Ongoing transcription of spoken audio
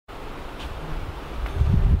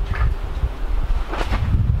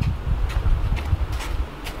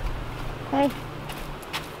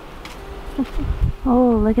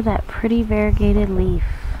Oh, look at that pretty variegated leaf.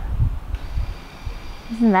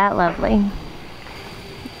 Isn't that lovely?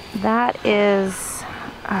 That is,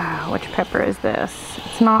 which pepper is this?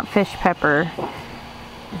 It's not fish pepper.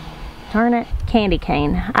 Darn it, candy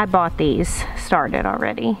cane. I bought these started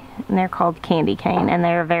already, and they're called candy cane, and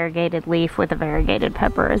they're a variegated leaf with a variegated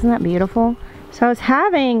pepper. Isn't that beautiful? So I was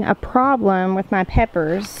having a problem with my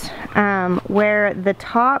peppers where the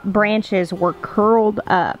top branches were curled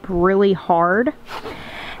up really hard.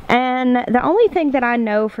 And the only thing that I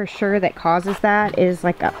know for sure that causes that is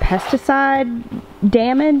like a pesticide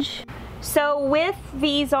damage. So with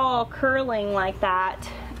these all curling like that,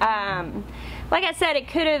 like I said, it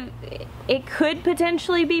could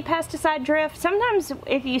potentially be pesticide drift. Sometimes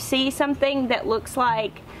if you see something that looks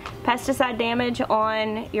like pesticide damage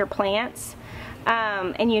on your plants,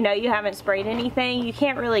 and you know you haven't sprayed anything, you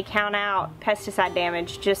can't really count out pesticide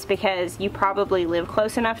damage just because you probably live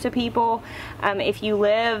close enough to people. If you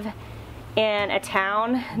live in a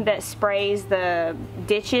town that sprays the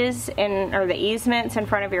ditches or the easements in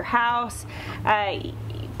front of your house,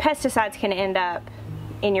 pesticides can end up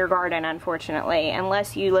in your garden, unfortunately,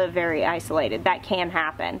 unless you live very isolated. That can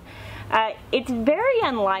happen. It's very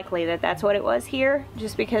unlikely that that's what it was here,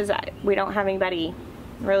 just because we don't have anybody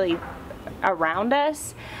really around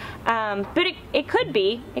us, but it could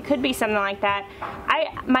be something like that.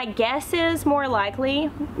 My guess is more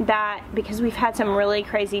likely that because we've had some really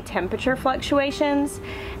crazy temperature fluctuations,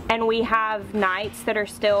 and we have nights that are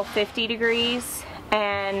still 50 degrees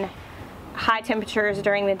and high temperatures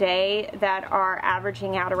during the day that are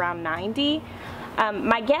averaging out around 90.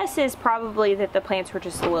 My guess is probably that the plants were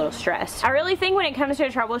just a little stressed. I really think when it comes to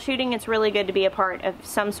troubleshooting, it's really good to be a part of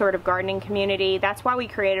some sort of gardening community. That's why we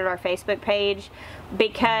created our Facebook page,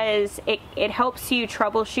 because it helps you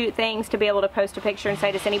troubleshoot things, to be able to post a picture and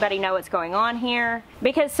say, does anybody know what's going on here?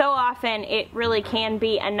 Because so often it really can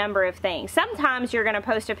be a number of things. Sometimes you're going to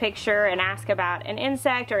post a picture and ask about an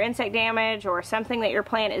insect or insect damage or something that your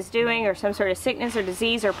plant is doing, or some sort of sickness or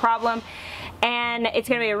disease or problem, and it's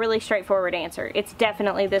going to be a really straightforward answer. It's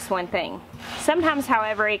definitely this one thing. Sometimes,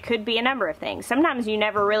 however, it could be a number of things. Sometimes you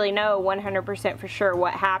never really know 100% for sure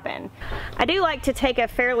what happened. I do like to take a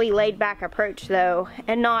fairly laid-back approach though,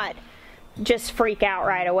 and not just freak out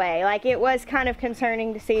right away. Like, it was kind of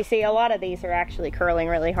concerning to see a lot of these are actually curling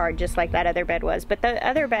really hard, just like that other bed was, but the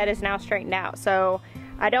other bed is now straightened out, so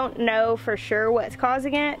I don't know for sure what's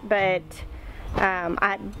causing it, but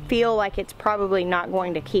I feel like it's probably not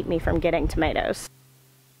going to keep me from getting tomatoes.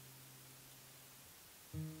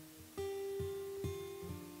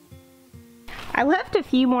 I left a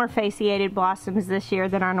few more fasciated blossoms this year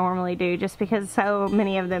than I normally do, just because so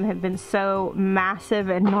many of them have been so massive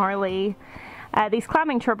and gnarly. These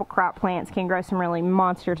climbing triple crop plants can grow some really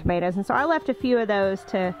monster tomatoes, and so I left a few of those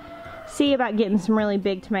to see about getting some really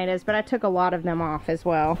big tomatoes, but I took a lot of them off as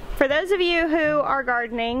well. For those of you who are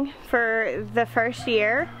gardening for the first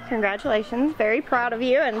year, congratulations, very proud of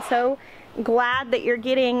you, and so glad that you're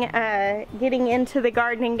getting into the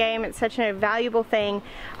gardening game. It's such a valuable thing.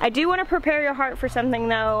 I do want to prepare your heart for something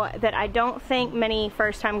though that I don't think many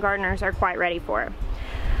first-time gardeners are quite ready for.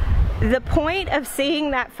 The point of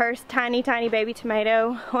seeing that first tiny baby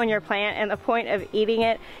tomato on your plant and the point of eating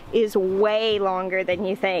it is way longer than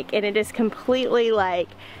you think, and it is completely like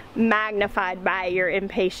magnified by your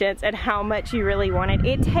impatience and how much you really want it.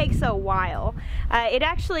 It takes a while. It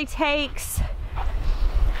actually takes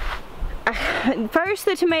first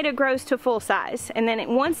the tomato grows to full size, and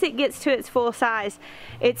then once it gets to its full size,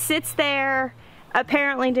 it sits there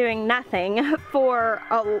apparently doing nothing for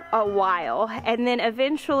a while, and then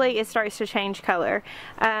eventually it starts to change color.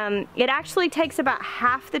 It actually takes about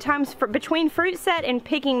half the time between fruit set and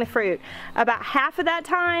picking the fruit. About half of that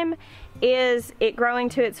time is it growing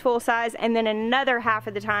to its full size, and then another half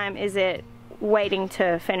of the time is it waiting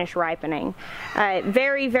to finish ripening.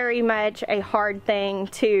 Very much a hard thing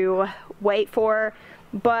to wait for,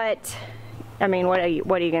 but I mean, what are you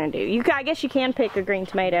gonna do? I guess you can pick a green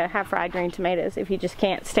tomato, have fried green tomatoes, if you just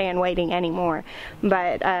can't stand waiting anymore.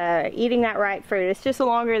 But eating that ripe fruit, it's just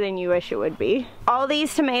longer than you wish it would be. All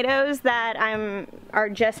these tomatoes that are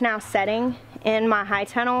just now setting in my high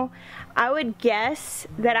tunnel, I would guess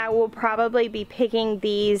that I will probably be picking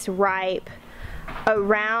these ripe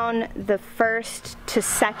around the 1st to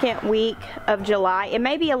 2nd week of July. It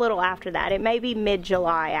may be a little after that. It may be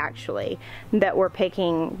mid-July actually that we're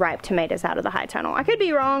picking ripe tomatoes out of the high tunnel. I could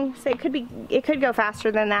be wrong, so it could go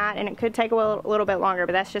faster than that, and it could take a little bit longer,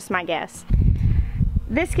 but that's just my guess.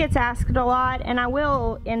 This gets asked a lot, and I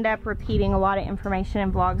will end up repeating a lot of information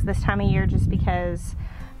in vlogs this time of year just because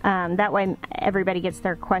That way everybody gets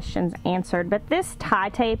their questions answered. But this tie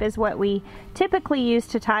tape is what we typically use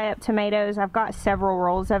to tie up tomatoes. I've got several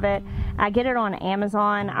rolls of it. I get it on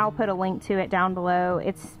Amazon. I'll put a link to it down below.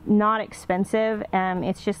 It's not expensive.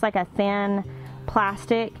 It's just like a thin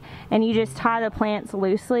plastic, and you just tie the plants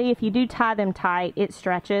loosely. If you do tie them tight, it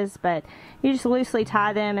stretches, but you just loosely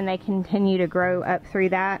tie them and they continue to grow up through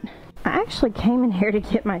that. I actually came in here to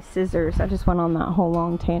get my scissors. I just went on that whole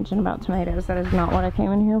long tangent about tomatoes. That is not what I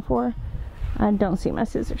came in here for. I don't see my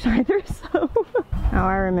scissors either, so. Oh,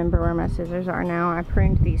 I remember where my scissors are now. I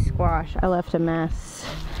pruned these squash. I left a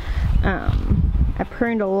mess. I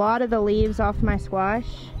pruned a lot of the leaves off my squash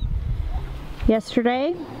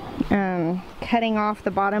yesterday. Cutting off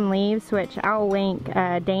the bottom leaves, which I'll link.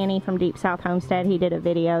 Danny from Deep South Homestead, he did a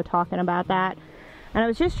video talking about that. And I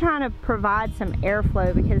was just trying to provide some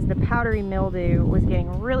airflow because the powdery mildew was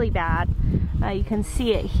getting really bad. You can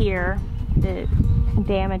see it here, the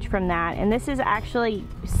damage from that. And this is actually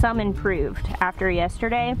some improved after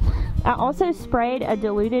yesterday. I also sprayed a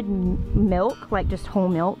diluted milk, like just whole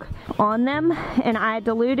milk, on them. And I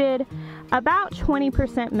diluted about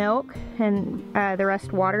 20% milk and the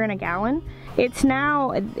rest water in a gallon.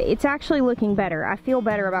 It's actually looking better. I feel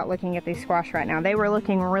better about looking at these squash right now. They were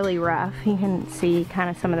looking really rough. You can see kind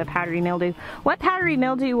of some of the powdery mildew. What powdery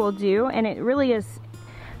mildew will do, and it really is,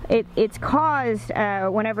 it's caused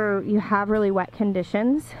whenever you have really wet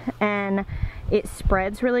conditions and it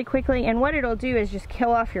spreads really quickly, and what it'll do is just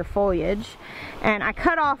kill off your foliage. And I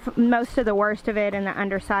cut off most of the worst of it in the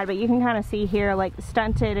underside, but you can kind of see here like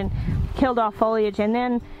stunted and killed off foliage, and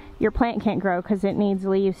then your plant can't grow because it needs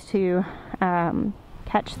leaves to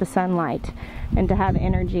catch the sunlight and to have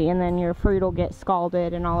energy, and then your fruit will get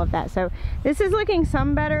scalded and all of that. So this is looking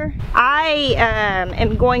some better. I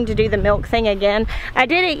am going to do the milk thing again. I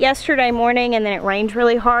did it yesterday morning, and then it rained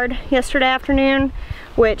really hard yesterday afternoon,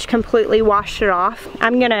 which completely washed it off.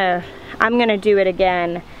 I'm gonna do it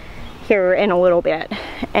again here in a little bit,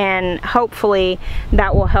 and hopefully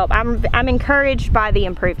that will help. I'm encouraged by the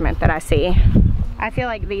improvement that I see. I feel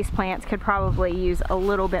like these plants could probably use a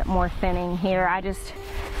little bit more thinning here. I just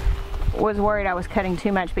was worried I was cutting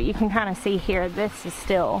too much, but you can kind of see here, this is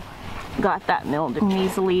still got that mildew.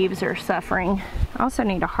 These leaves are suffering. I also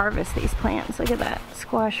need to harvest these plants. Look at that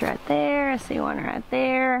squash right there. I see one right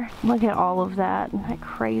there. Look at all of that. Isn't that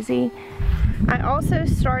crazy? I also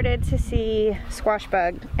started to see squash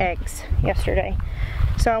bug eggs yesterday.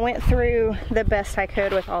 So I went through the best I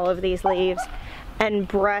could with all of these leaves and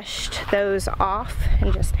brushed those off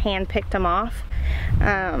and just hand picked them off.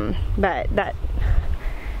 But that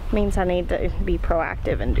means I need to be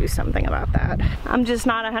proactive and do something about that. I'm just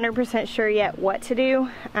not 100% sure yet what to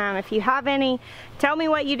do. If you have any, tell me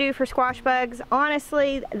what you do for squash bugs.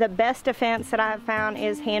 Honestly, the best defense that I have found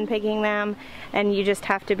is hand picking them, and you just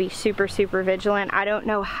have to be super, super vigilant. I don't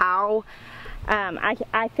know how.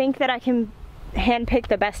 I think that I can hand pick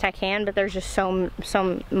the best I can, but there's just so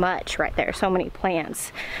much right there, so many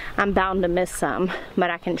plants. I'm bound to miss some, but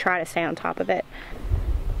I can try to stay on top of it.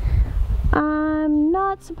 I'm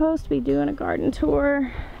not supposed to be doing a garden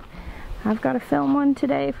tour. I've got to film one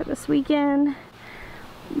today for this weekend,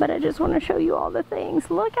 but I just want to show you all the things.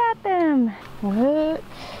 Look at them. Look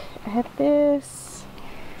at this.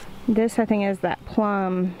 This I think is that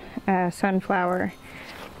plum sunflower,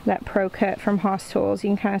 that pro cut from Haas Tools.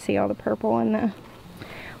 You can kind of see all the purple in the.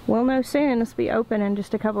 We'll know soon. This will be open in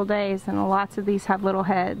just a couple days, and lots of these have little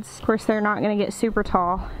heads. Of course, they're not going to get super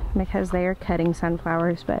tall because they are cutting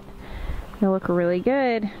sunflowers, but they look really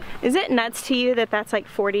good. Is it nuts to you that that's like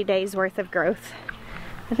 40 days worth of growth?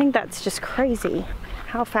 I think that's just crazy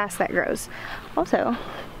how fast that grows. Also,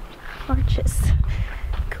 arches.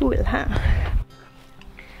 Cool, huh?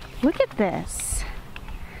 Look at this.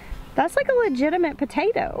 That's like a legitimate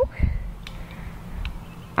potato.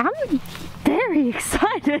 I'm very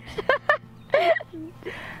excited.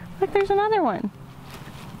 Look, there's another one.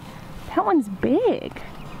 That one's big.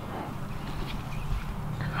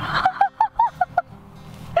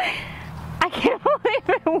 I can't believe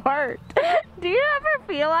it worked. Do you ever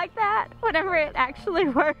feel like that whenever it actually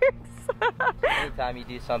works? Anytime you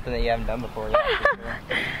do something that you haven't done before.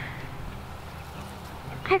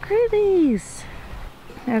 I grew these.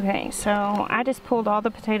 Okay, so I just pulled all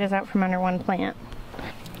the potatoes out from under one plant.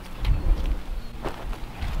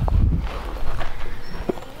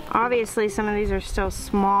 Obviously some of these are still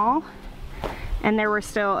small, and there were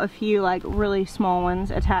still a few like really small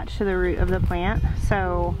ones attached to the root of the plant.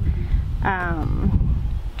 So I'm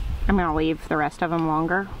gonna leave the rest of them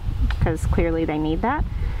longer because clearly they need that.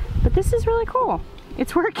 But this is really cool.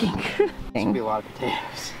 It's working. It's gonna be a lot of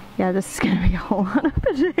potatoes. Yeah, this is gonna be a whole lot of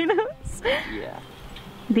potatoes. Yeah.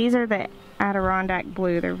 These are the Adirondack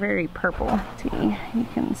blue. They're very purple. See, you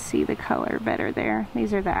can see the color better there.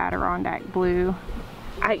 These are the Adirondack blue.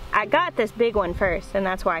 I got this big one first, and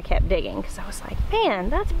that's why I kept digging, because I was like, man,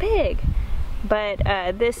 that's big. But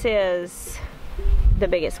this is the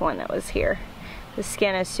biggest one that was here. The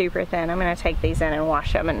skin is super thin. I'm gonna take these in and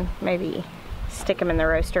wash them and maybe stick them in the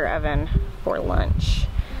roaster oven for lunch.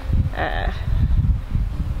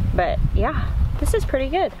 But yeah, this is pretty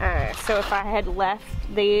good. So if I had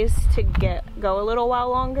left these to go a little while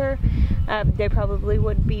longer, they probably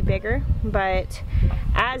would be bigger, but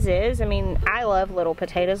as is, I mean, I love little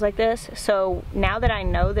potatoes like this. So now that I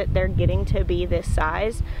know that they're getting to be this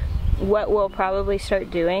size, what we'll probably start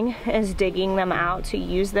doing is digging them out to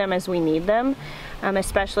use them as we need them,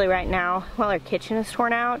 especially right now while our kitchen is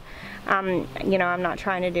torn out. You know, I'm not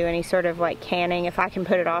trying to do any sort of like canning. If I can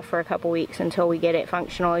put it off for a couple weeks until we get it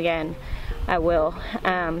functional again, I will.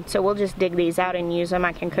 So we'll just dig these out and use them.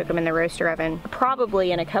 I can cook them in the roaster oven.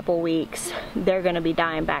 Probably in a couple weeks, they're gonna be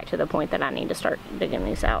dying back to the point that I need to start digging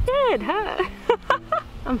these out. Good, huh?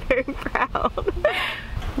 I'm very proud.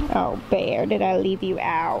 Oh, Bear, did I leave you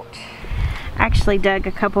out? Actually dug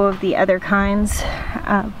a couple of the other kinds.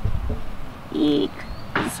 Eek,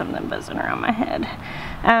 some of them buzzing around my head.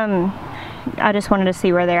 I just wanted to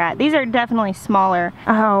see where they're at. These are definitely smaller.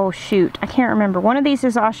 Oh shoot, I can't remember. One of these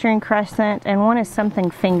is Austrian Crescent and one is something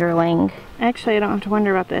fingerling. Actually, I don't have to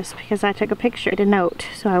wonder about this because I took a picture to note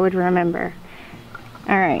so I would remember.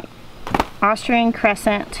 All right, Austrian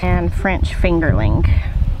Crescent and French fingerling.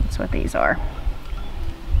 That's what these are.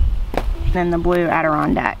 Then the blue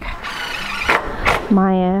Adirondack.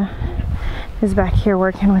 Maya is back here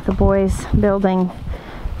working with the boys, building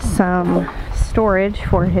some storage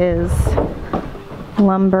for his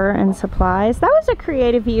lumber and supplies. That was a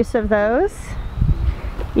creative use of those.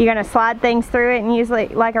 You're gonna slide things through it and use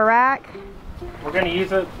it like a rack? We're gonna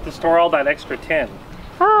use it to store all that extra tin.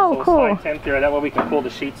 Oh, so cool. We'll slide tin through it, that way we can pull the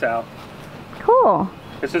sheets out. Cool.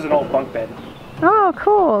 This is an old bunk bed. Oh,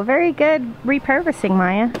 cool. Very good repurposing,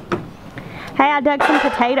 Maya. Hey, I dug some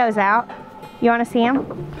potatoes out. You want to see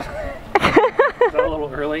them? Is that a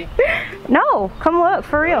little early? No, come look,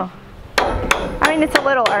 for real. I mean, it's a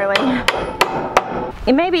little early.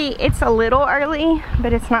 It's a little early,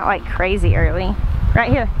 but it's not like crazy early.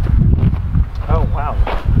 Right here. Oh, wow.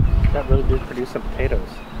 That really did produce some potatoes.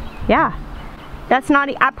 Yeah. That's not,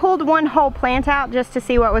 I pulled one whole plant out just to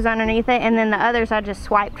see what was underneath it, and then the others I just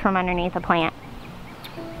swiped from underneath the plant.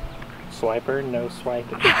 Swiper, no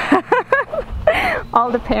swiping.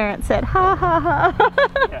 All the parents said, ha ha ha.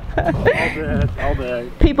 Yeah. All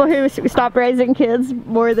the people who stopped raising kids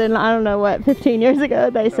more than, I don't know what, 15 years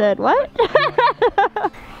ago, they said, what?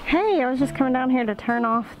 Hey, I was just coming down here to turn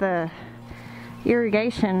off the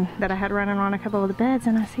irrigation that I had running on a couple of the beds,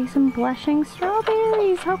 and I see some blushing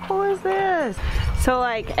strawberries. How cool is this? So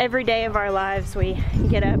like every day of our lives, we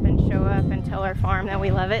get up and show up and tell our farm that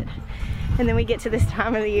we love it. And then we get to this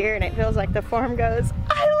time of the year and it feels like the farm goes,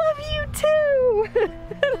 I love you too!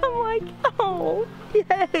 And I'm like, oh,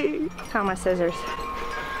 yay! Found my scissors.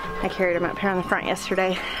 I carried them up here on the front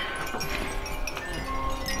yesterday.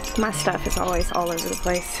 My stuff is always all over the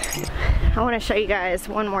place. I want to show you guys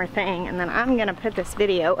one more thing and then I'm gonna put this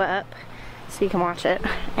video up so you can watch it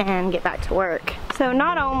and get back to work. So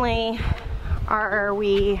not only are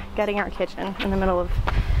we gutting our kitchen in the middle of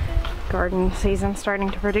garden season starting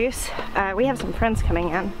to produce, we have some friends coming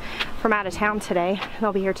in from out of town today.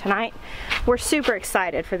 They'll be here tonight. We're super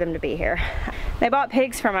excited for them to be here. They bought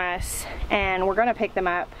pigs from us and we're gonna pick them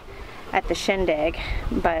up at the shindig,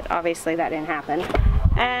 but obviously that didn't happen.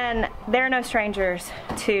 And they're no strangers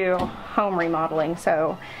to home remodeling,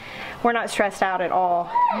 so we're not stressed out at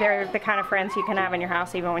all. They're the kind of friends you can have in your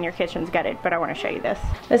house even when your kitchen's gutted, but I want to show you this.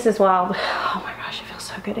 This is wild. Oh my gosh, it feels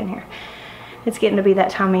so good in here. It's getting to be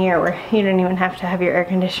that time of year where you don't even have to have your air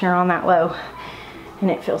conditioner on that low,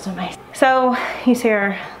 and it feels amazing. So you see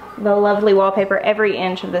the lovely wallpaper. Every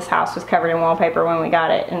inch of this house was covered in wallpaper when we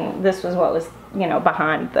got it, and this was what was, you know,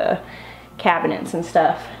 behind the cabinets and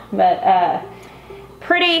stuff. But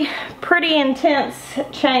pretty intense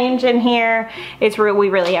change in here. We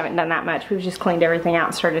really haven't done that much. We've just cleaned everything out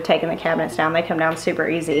and started taking the cabinets down. They come down super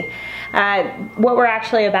easy. What we're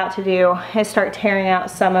actually about to do is start tearing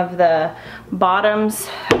out some of the bottoms.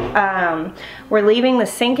 We're leaving the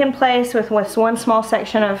sink in place with one small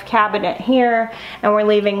section of cabinet here, and we're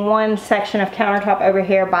leaving one section of countertop over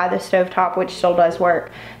here by the stovetop, which still does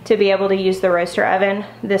work, to be able to use the roaster oven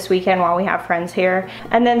this weekend while we have friends here.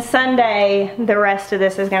 And then Sunday, the rest of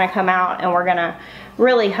this is gonna come out and we're gonna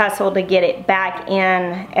really hustled to get it back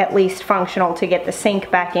in, at least functional, to get the sink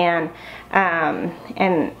back in,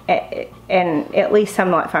 and at least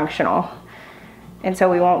somewhat functional. And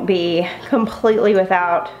so we won't be completely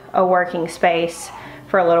without a working space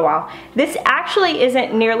for a little while. This actually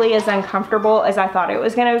isn't nearly as uncomfortable as I thought it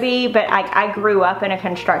was gonna be, but I grew up in a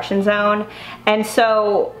construction zone, and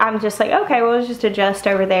so I'm just like, okay, well, let's just adjust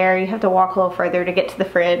over there. You have to walk a little further to get to the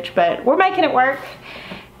fridge, but we're making it work,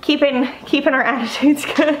 keeping our attitudes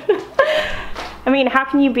good. I mean, how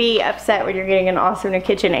can you be upset when you're getting an awesome new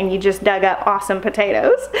kitchen and you just dug up awesome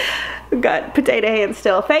potatoes? We've got potato hands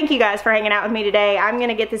still. Thank you guys for hanging out with me today. I'm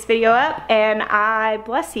gonna get this video up, and I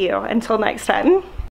bless you. Until next time.